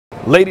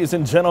Ladies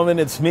and gentlemen,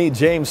 it's me,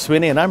 James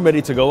Sweeney, and I'm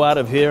ready to go out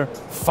of here,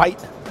 fight,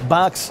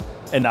 box,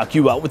 and knock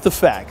you out with the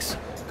facts.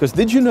 Because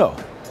did you know,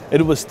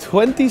 it was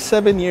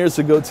 27 years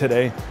ago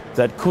today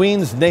that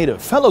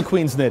fellow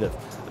Queens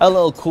native,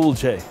 LL Cool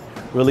J,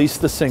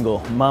 released the single,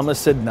 Mama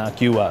Said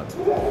Knock You Out.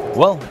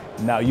 Well,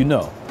 now you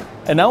know.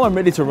 And now I'm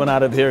ready to run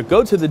out of here,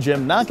 go to the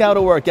gym, knock out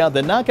a workout,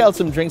 then knock out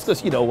some drinks,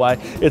 because you know why.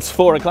 It's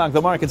 4 o'clock,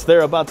 the market's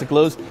there about to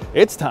close.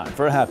 It's time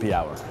for a happy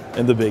hour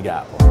in the Big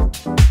Apple.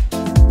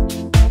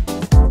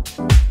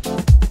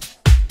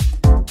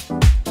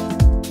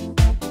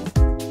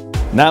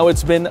 Now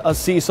it's been a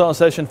seesaw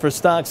session for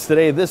stocks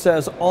today. This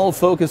as all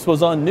focus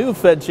was on new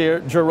Fed Chair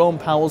Jerome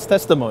Powell's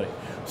testimony.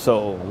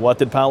 So what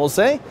did Powell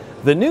say?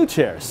 The new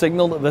chair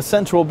signaled the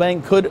central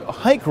bank could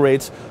hike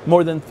rates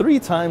more than 3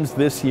 times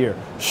this year,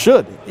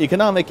 should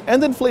economic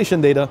and inflation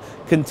data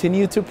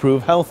continue to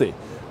prove healthy.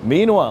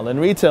 Meanwhile, in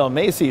retail,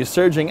 Macy is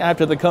surging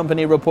after the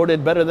company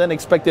reported better than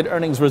expected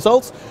earnings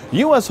results.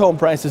 U.S. home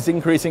prices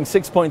increasing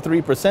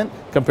 6.3%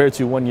 compared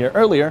to 1 year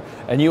earlier,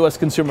 and U.S.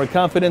 consumer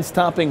confidence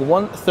topping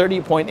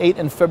 130.8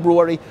 in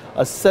February,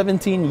 a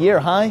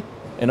 17-year high.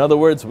 In other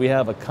words, we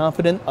have a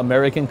confident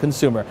American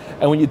consumer.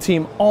 And when you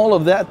team all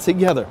of that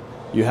together,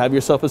 you have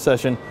yourself a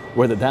session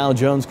where the Dow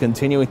Jones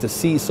continuing to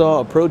seesaw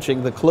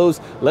approaching the close.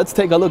 Let's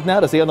take a look now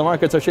to see how the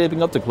markets are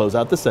shaping up to close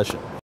out the session.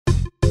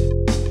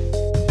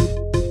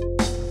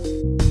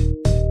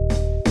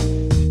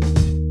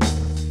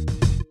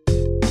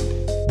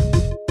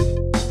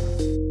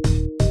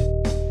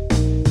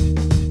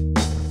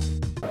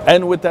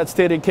 And with that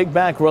stated, kick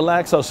back,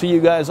 relax. I'll see you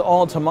guys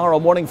all tomorrow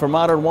morning for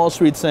Modern Wall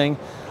Street saying,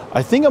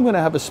 I think I'm going to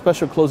have a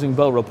special closing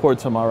bell report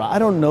tomorrow. I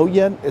don't know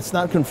yet. It's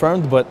not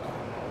confirmed, but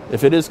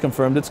if it is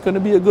confirmed, it's going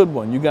to be a good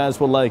one. You guys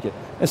will like it.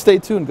 And stay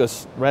tuned,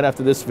 because right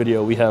after this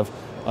video, we have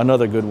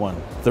another good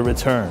one, the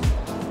return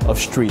of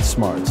street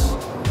smarts.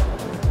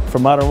 For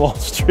Modern Wall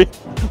Street,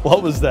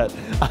 what was that?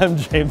 I'm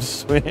James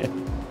Sweeney.